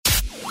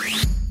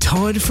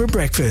Todd for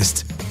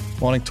breakfast.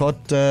 Morning, Todd.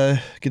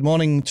 Good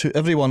morning to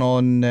everyone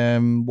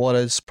on what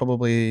is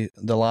probably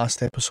the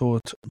last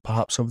episode,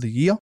 perhaps, of the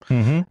year.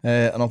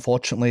 And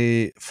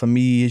unfortunately, for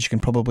me, as you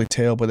can probably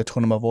tell by the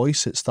tone of my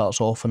voice, it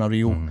starts off on a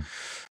real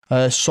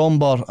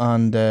sombre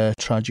and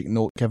tragic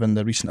note, given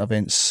the recent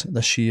events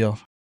this year,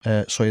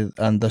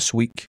 and this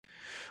week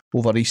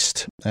over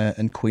east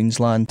in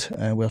Queensland,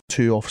 where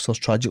two officers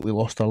tragically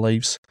lost their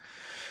lives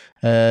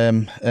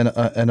in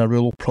a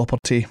rural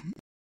property.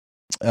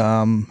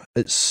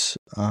 It's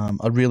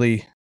a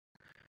really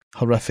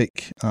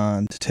horrific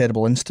and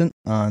terrible incident,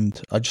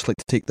 and I'd just like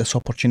to take this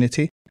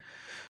opportunity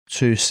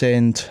to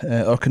send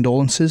our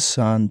condolences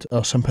and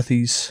our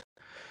sympathies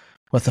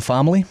with the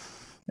family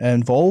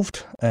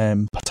involved,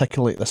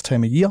 particularly at this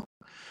time of year.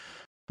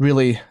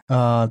 Really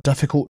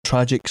difficult,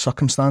 tragic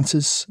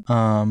circumstances.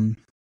 And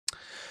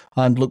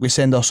look, we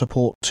send our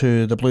support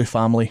to the Blue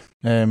family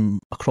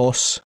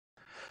across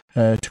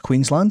to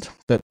Queensland,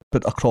 but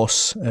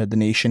across the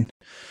nation.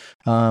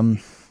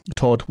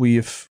 Todd,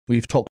 we've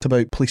talked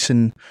about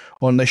policing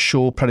on this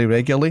show pretty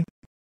regularly.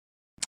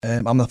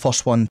 I'm the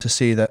first one to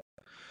say that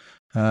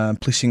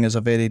policing is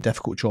a very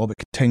difficult job.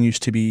 It continues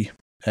to be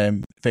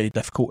very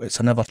difficult. It's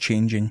a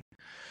never-changing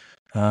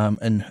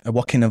in a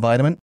working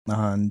environment,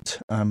 and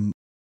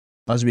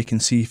as we can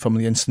see from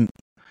the incident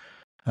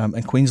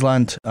in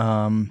Queensland,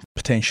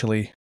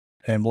 potentially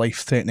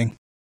life-threatening.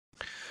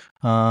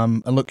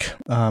 And look,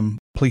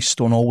 police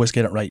don't always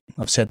get it right.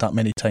 I've said that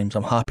many times.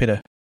 I'm happy to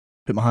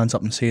put my hands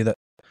up and say that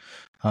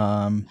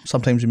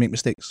sometimes we make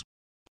mistakes,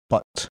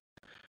 but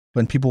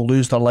when people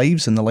lose their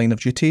lives in the line of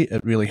duty,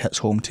 it really hits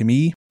home to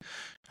me,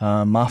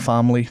 my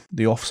family,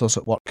 the officers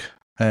at work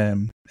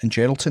in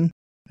Geraldton,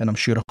 and I'm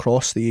sure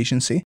across the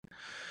agency,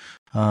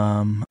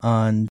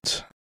 and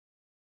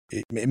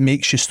it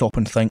makes you stop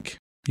and think,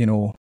 you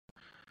know,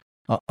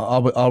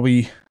 are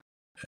we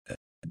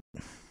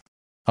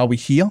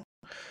here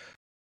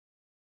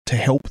to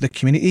help the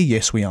community?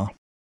 Yes, we are.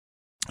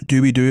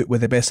 Do we do it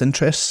with the best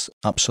interests?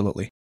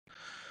 Absolutely.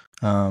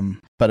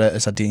 But it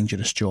is a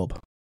dangerous job.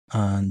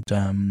 And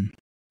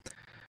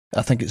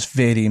I think it's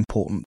very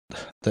important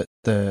that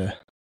the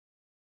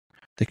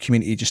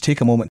community just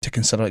take a moment to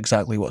consider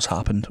exactly what's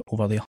happened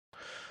over there.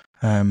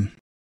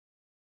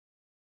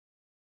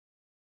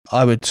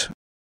 I would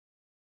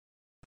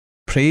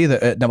pray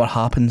that it never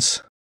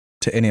happens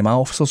to any of my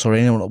officers or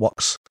anyone that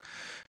works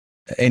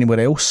anywhere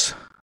else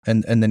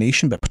in the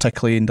nation, but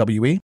particularly in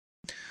WA.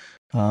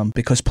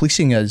 Because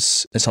policing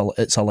it's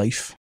a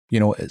life, you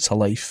know, it's a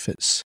life.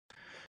 It's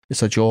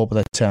a job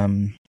that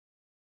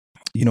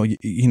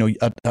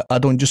I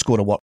don't just go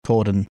to work,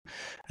 Todd,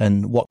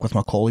 and work with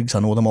my colleagues. I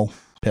know them all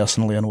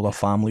personally. I know their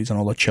families. I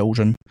know their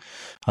children.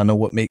 I know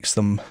what makes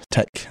them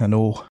tick. I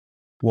know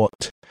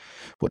what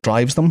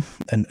drives them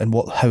and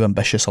how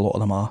ambitious a lot of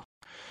them are.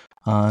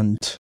 And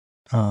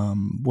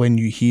when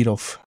you hear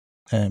of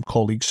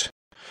colleagues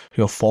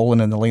who have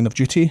fallen in the line of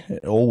duty,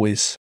 it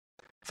always,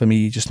 for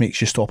me, just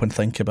makes you stop and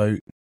think about,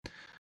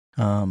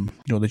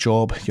 the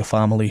job, your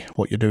family,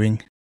 what you're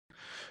doing,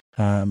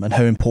 and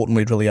how important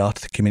we really are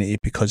to the community.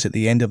 Because at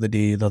the end of the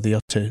day, they're there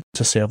to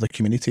serve the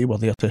community. We're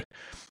there to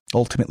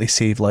ultimately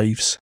save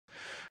lives.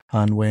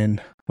 And when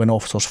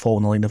officers fall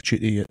in the line of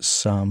duty,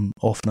 it's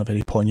often a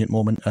very poignant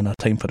moment and a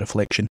time for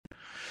reflection,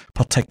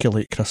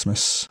 particularly at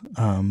Christmas.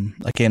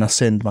 Again, I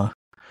send my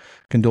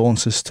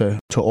condolences to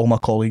all my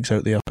colleagues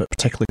out there, but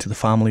particularly to the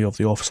family of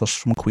the officers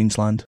from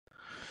Queensland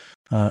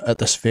at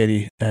this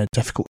very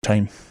difficult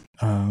time.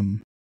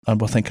 And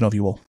we're thinking of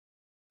you all.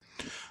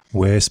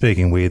 We're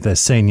speaking with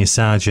Senior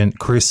Sergeant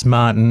Chris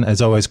Martin.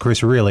 As always,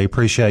 Chris, really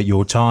appreciate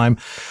your time.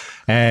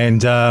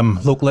 And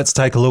look, let's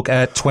take a look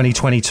at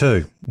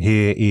 2022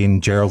 here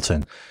in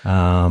Geraldton.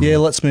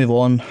 Let's move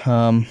on.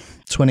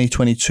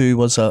 2022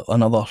 was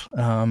another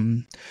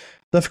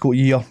difficult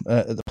year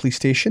at the police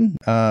station.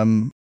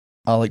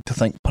 I like to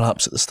think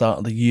perhaps at the start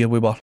of the year we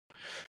were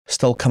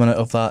still coming out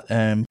of that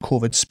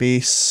COVID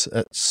space.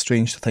 It's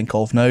strange to think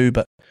of now,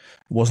 but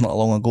it wasn't that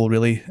long ago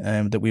really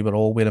that we were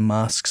all wearing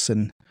masks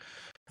and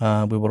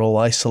we were all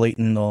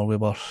isolating, or we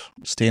were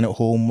staying at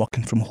home,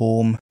 working from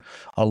home.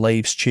 Our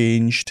lives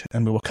changed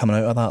and we were coming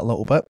out of that a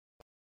little bit.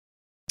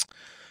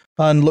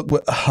 And look,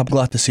 I'm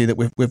glad to say that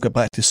we've got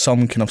back to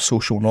some kind of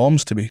social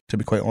norms, to be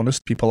quite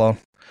honest. People are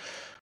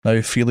now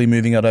freely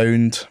moving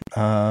around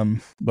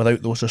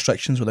without those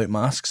restrictions, without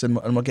masks,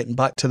 and we're getting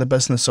back to the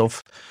business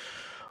of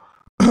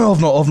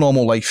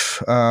normal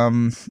life.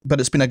 But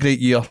it's been a great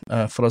year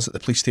for us at the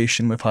police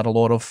station. We've had a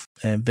lot of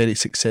very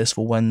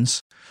successful wins.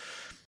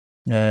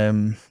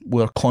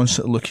 We're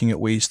constantly looking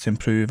at ways to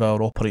improve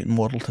our operating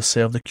model to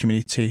serve the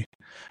community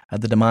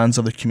and the demands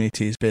of the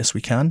community as best we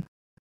can.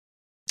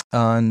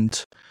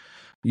 And,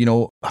 you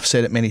know, I've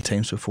said it many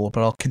times before,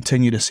 but I'll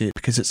continue to say it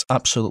because it's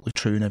absolutely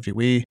true in every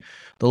way.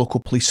 The local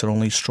police are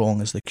only as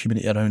strong as the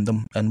community around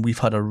them, and we've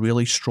had a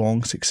really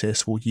strong,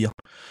 successful year.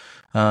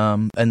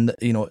 And,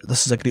 you know,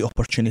 this is a great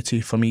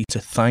opportunity for me to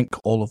thank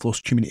all of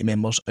those community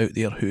members out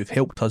there who have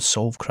helped us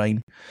solve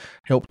crime,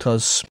 helped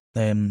us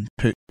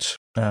put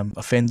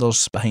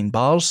offenders behind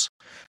bars,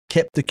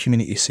 kept the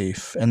community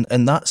safe, and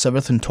that's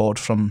everything, Todd,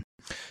 from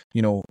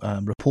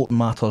reporting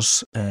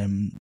matters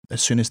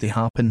as soon as they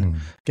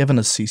happen, giving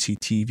us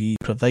CCTV,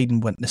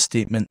 providing witness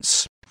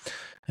statements,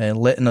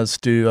 letting us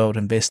do our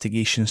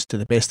investigations to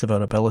the best of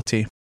our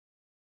ability,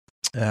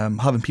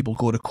 having people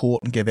go to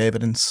court and give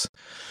evidence,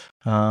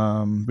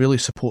 really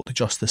support the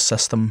justice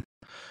system,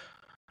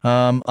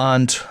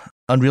 and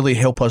really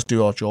help us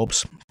do our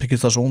jobs,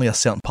 because there's only a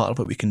certain part of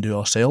it we can do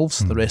ourselves.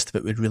 The rest of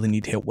it we'd really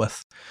need help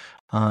with.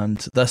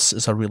 And this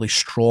is a really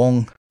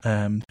strong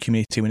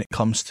community when it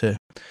comes to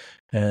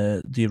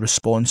the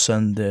response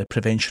and the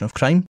prevention of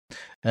crime.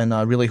 And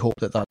I really hope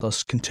that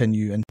does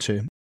continue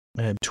into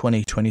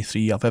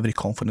 2023. I have every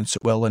confidence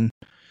it will. And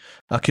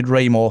I could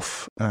rhyme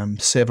off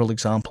several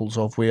examples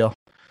of where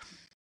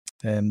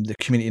the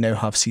community now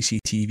have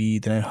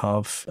CCTV, they now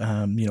have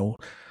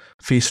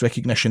face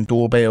recognition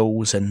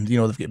doorbells, and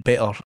they've got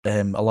better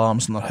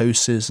alarms in their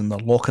houses, and they're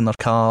locking their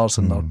cars,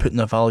 and they're putting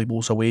their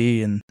valuables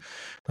away, and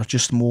they're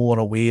just more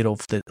aware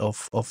of the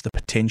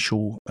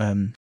potential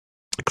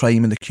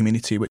crime in the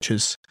community, which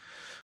is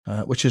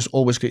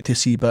always great to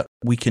see. But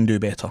we can do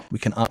better. We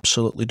can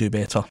absolutely do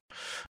better.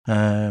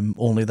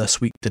 Only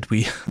this week did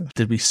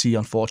we see,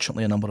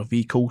 unfortunately, a number of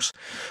vehicles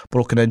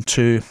broken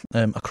into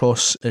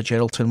across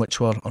Geraldton,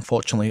 which were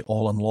unfortunately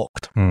all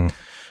unlocked.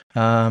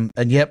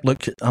 And yep,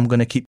 look, I'm going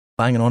to keep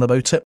banging on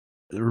about it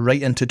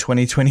right into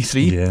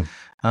 2023. Yeah.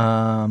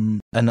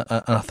 And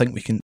I think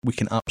we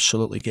can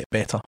absolutely get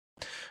better.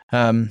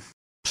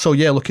 So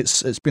yeah, look,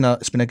 it's been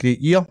a great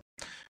year,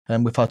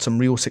 and we've had some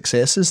real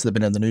successes. They've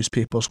been in the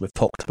newspapers. We've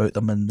talked about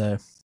them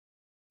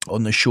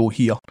on the show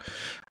here.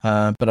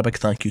 But a big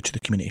thank you to the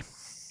community.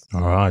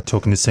 All right,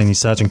 talking to Senior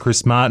Sergeant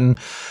Chris Martin.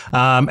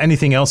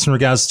 Anything else in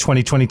regards to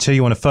 2022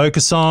 you want to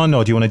focus on,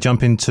 or do you want to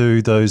jump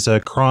into those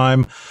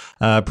crime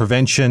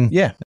prevention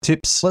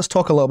tips? Let's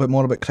talk a little bit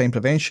more about crime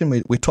prevention.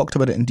 We talked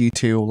about it in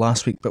detail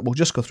last week, but we'll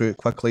just go through it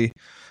quickly.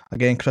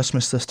 Again,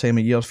 Christmas this time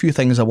of year, a few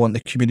things I want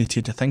the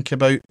community to think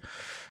about,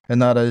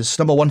 and that is,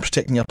 number one,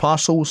 protecting your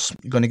parcels.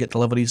 You're going to get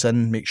deliveries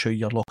in, make sure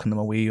you're locking them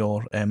away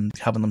or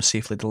having them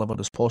safely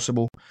delivered as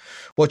possible.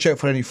 Watch out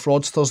for any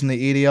fraudsters in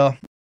the area.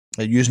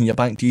 Using your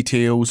bank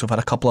details. I've had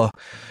a couple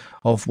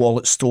of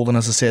wallets stolen,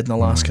 as I said, in the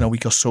last kind of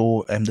week or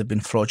so. They've been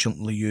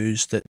fraudulently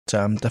used at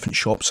different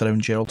shops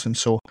around Geraldton.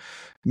 So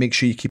make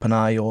sure you keep an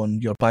eye on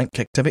your bank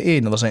activity,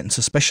 and if there's anything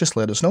suspicious,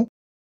 let us know.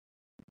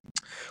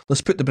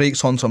 Let's put the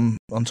brakes on some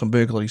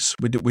burglaries.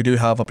 We do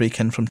have a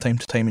break-in from time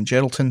to time in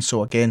Geraldton.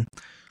 So again,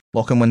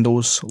 locking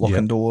windows,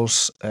 locking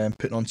doors,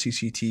 putting on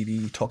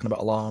CCTV, talking about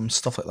alarms,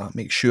 stuff like that.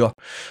 Make sure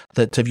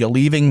that if you're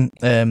leaving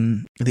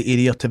the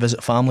area to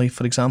visit family,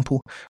 for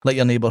example, let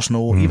your neighbours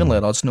know, even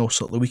let us know,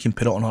 so that we can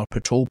put it on our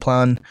patrol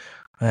plan,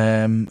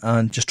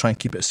 and just try and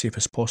keep it as safe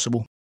as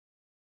possible.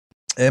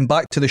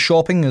 Back to the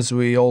shopping, as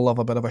we all have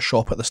a bit of a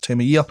shop at this time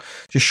of year.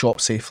 Just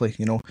shop safely,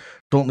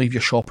 Don't leave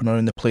your shopping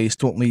around the place.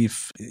 Don't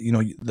leave,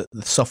 the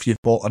stuff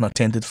you've bought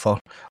unattended for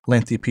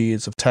lengthy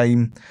periods of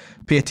time.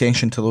 Pay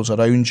attention to those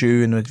around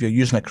you, and if you're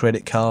using a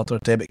credit card or a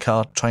debit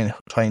card, try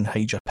and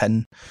hide your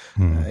PIN.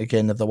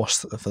 Again, if the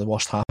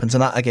worst happens,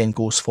 and that again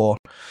goes for,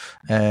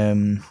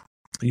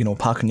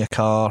 parking your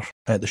car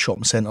at the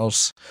shopping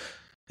centres.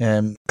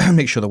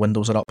 Make sure the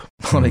windows are up.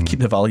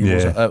 Keep the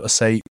valuables out of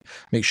sight.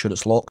 Make sure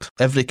it's locked.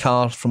 Every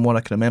car, from what I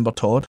can remember,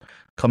 Todd,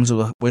 comes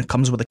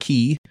with a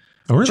key,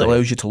 which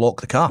allows you to lock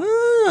the car.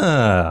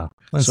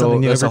 So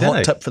there's a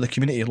hot tip for the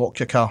community: lock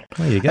your car.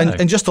 There you go.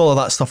 And just all of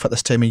that stuff at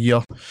this time of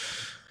year.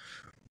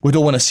 We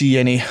don't want to see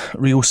any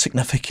real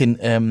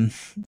significant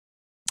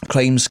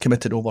crimes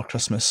committed over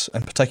Christmas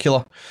in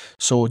particular.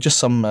 So just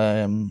some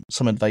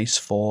advice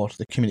for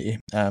the community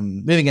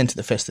moving into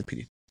the festive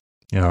period.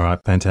 All right,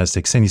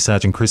 fantastic. Senior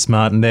Sergeant Chris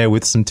Martin there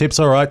with some tips.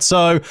 All right,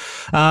 so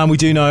we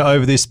do know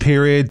over this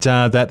period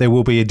that there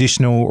will be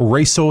additional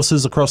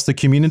resources across the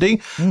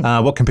community.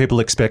 What can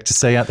people expect to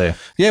see out there?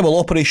 Yeah, well,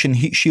 Operation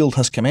Heat Shield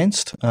has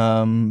commenced.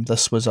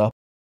 This was a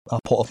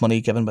pot of money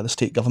given by the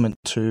state government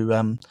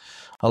to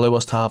allow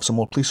us to have some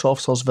more police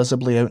officers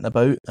visibly out and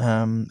about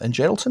in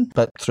Geraldton,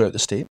 but throughout the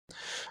state.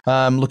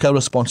 Look, our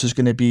response is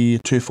going to be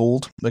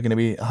twofold. We're going to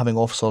be having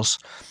officers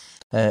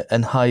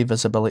in high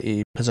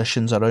visibility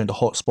positions around the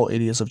hotspot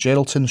areas of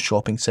Geraldton,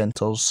 shopping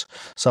centres,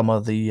 some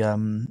of the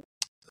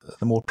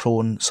more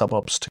prone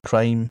suburbs to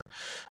crime,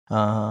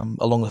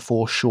 along the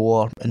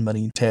foreshore and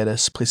Marine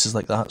Terrace, places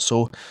like that.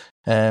 So,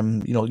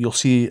 you'll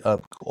see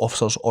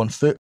officers on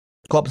foot.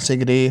 Go up and say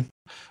good day.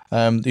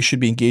 They should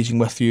be engaging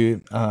with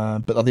you,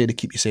 but they're there to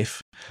keep you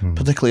safe,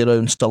 particularly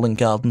around Stirling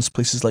Gardens,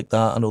 places like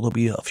that. I know there'll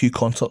be a few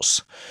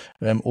concerts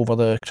over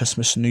the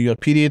Christmas and New Year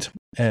period,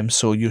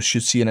 so you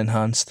should see an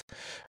enhanced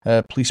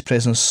police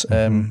presence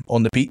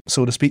on the beat,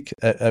 so to speak,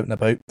 out and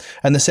about.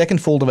 And the second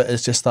fold of it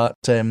is just that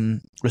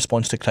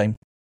response to crime.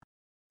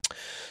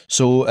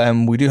 So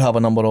we do have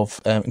a number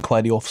of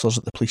inquiry officers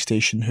at the police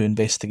station who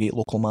investigate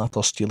local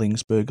matters,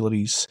 stealings,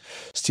 burglaries,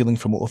 stealing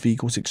from motor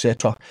vehicles,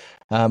 etc.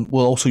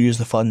 We'll also use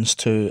the funds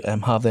to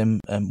have them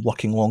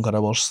working longer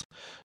hours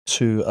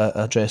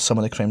address some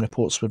of the crime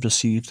reports we've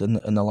received in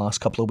the last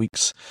couple of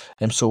weeks.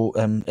 So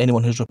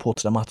anyone who's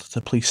reported a matter to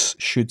the police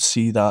should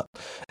see that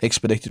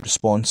expedited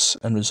response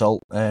and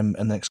result in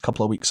the next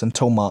couple of weeks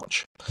until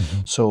March.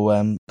 Mm-hmm.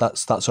 So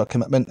that's our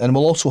commitment. And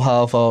we'll also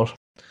have our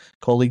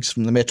colleagues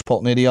from the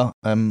metropolitan area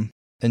in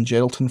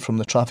Geraldton from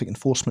the Traffic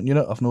Enforcement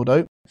Unit, I've no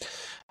doubt.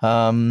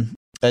 And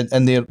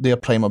their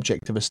prime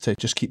objective is to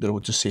just keep the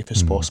roads as safe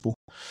as possible.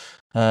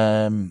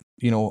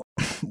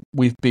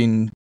 We've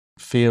been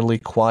fairly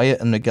quiet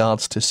in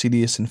regards to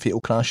serious and fatal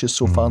crashes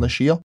so far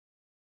this year.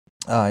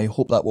 I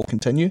hope that will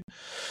continue.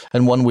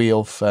 And one way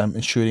of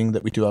ensuring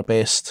that we do our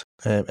best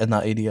in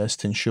that area is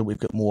to ensure we've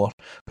got more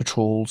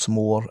patrols,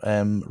 more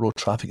road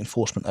traffic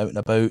enforcement out and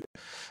about.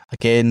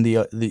 Again,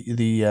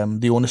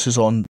 the onus is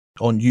on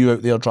you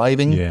out there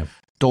driving. Yeah.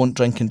 Don't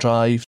drink and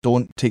drive.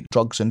 Don't take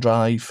drugs and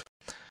drive.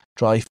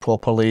 Drive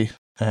properly.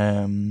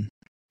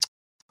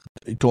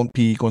 Don't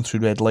be going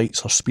through red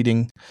lights or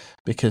speeding,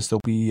 because there'll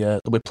be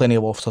plenty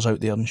of officers out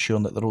there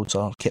ensuring that the roads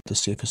are kept as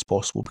safe as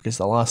possible. Because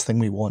the last thing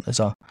we want is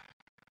a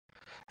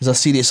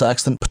serious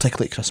accident,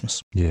 particularly at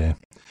Christmas. Yeah.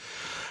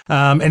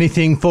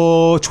 Anything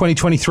for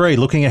 2023?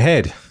 Looking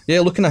ahead.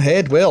 Yeah, looking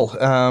ahead. Well,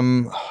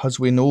 as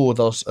we know,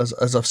 there's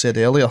as I've said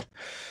earlier,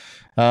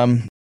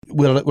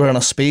 we're in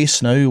a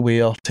space now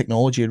where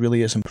technology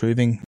really is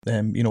improving.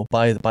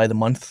 By the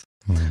month.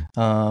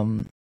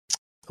 Mm-hmm.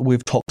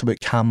 We've talked about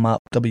CamMap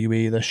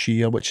WA this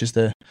year, which is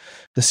the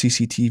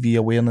CCTV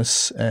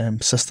awareness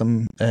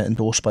system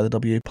endorsed by the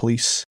WA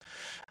Police.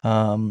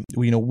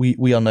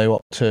 We are now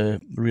up to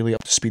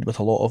speed with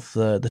a lot of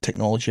the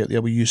technology out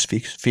there. We use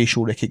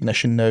facial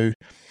recognition now,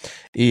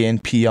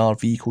 ANPR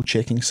vehicle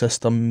checking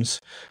systems.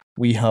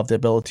 We have the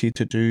ability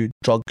to do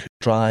drug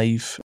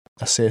drive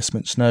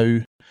assessments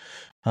now.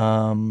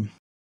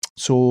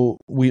 So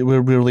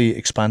we're really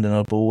expanding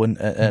our bow and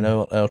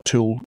our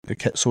tool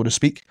kit, so to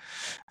speak,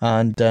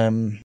 and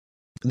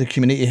the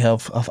community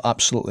have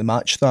absolutely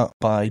matched that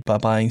by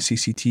buying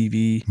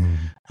CCTV,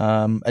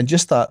 and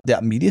just that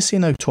immediacy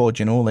now, Todd.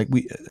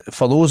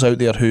 For those out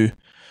there who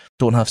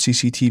don't have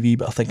CCTV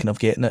but are thinking of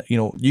getting it,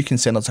 you can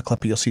send us a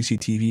clip of your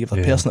CCTV of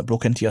the person that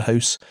broke into your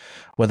house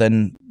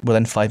within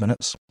 5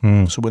 minutes.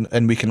 So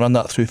and we can run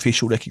that through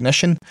facial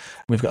recognition.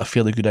 We've got a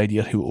fairly good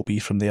idea who it will be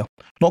from there.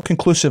 Not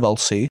conclusive, I'll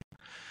say,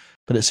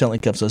 but it certainly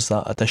gives us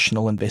that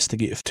additional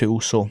investigative tool.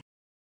 So,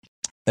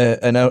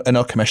 and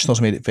our commissioners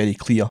made it very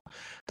clear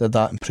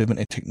that improvement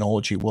in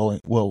technology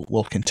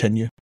will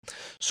continue.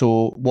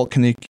 So, what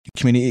can the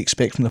community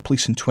expect from the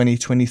police in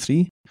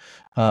 2023?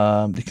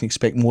 They can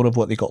expect more of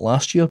what they got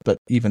last year, but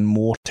even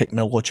more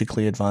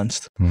technologically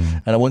advanced.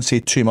 And I won't say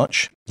too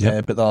much,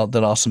 but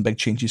there are some big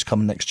changes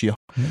coming next year.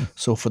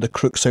 So for the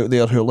crooks out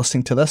there who are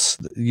listening to this,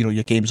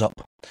 your game's up,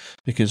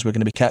 because we're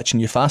going to be catching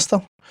you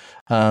faster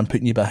and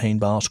putting you behind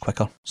bars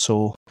quicker.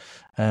 So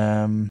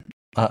I'm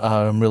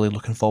really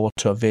looking forward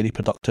to a very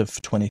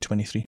productive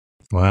 2023.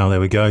 Wow, there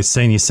we go.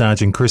 Senior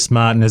Sergeant Chris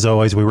Martin, as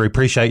always, we really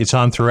appreciate your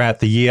time throughout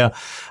the year.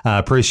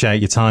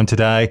 Appreciate your time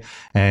today.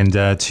 And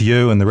to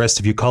you and the rest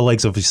of your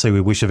colleagues, obviously, we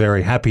wish a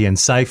very happy and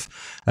safe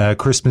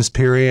Christmas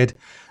period.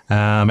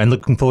 And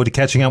looking forward to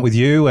catching up with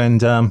you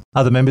and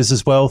other members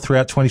as well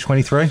throughout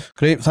 2023.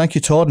 Great. Thank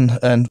you, Todd.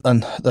 And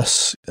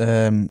this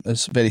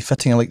is very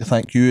fitting. I'd like to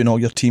thank you and all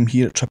your team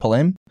here at Triple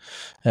M,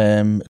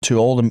 to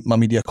all my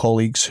media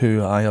colleagues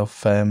who I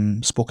have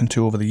spoken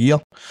to over the year,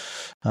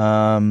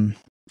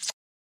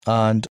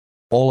 and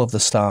all of the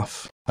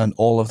staff and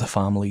all of the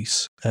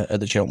families at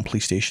the Geraldton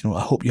Police Station.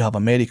 I hope you have a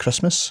Merry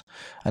Christmas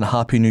and a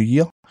Happy New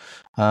Year.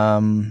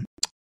 I'd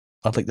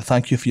like to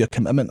thank you for your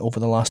commitment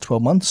over the last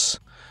 12 months,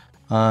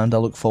 and I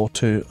look forward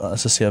to,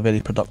 as I say, a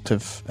very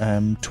productive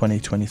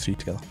 2023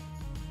 together.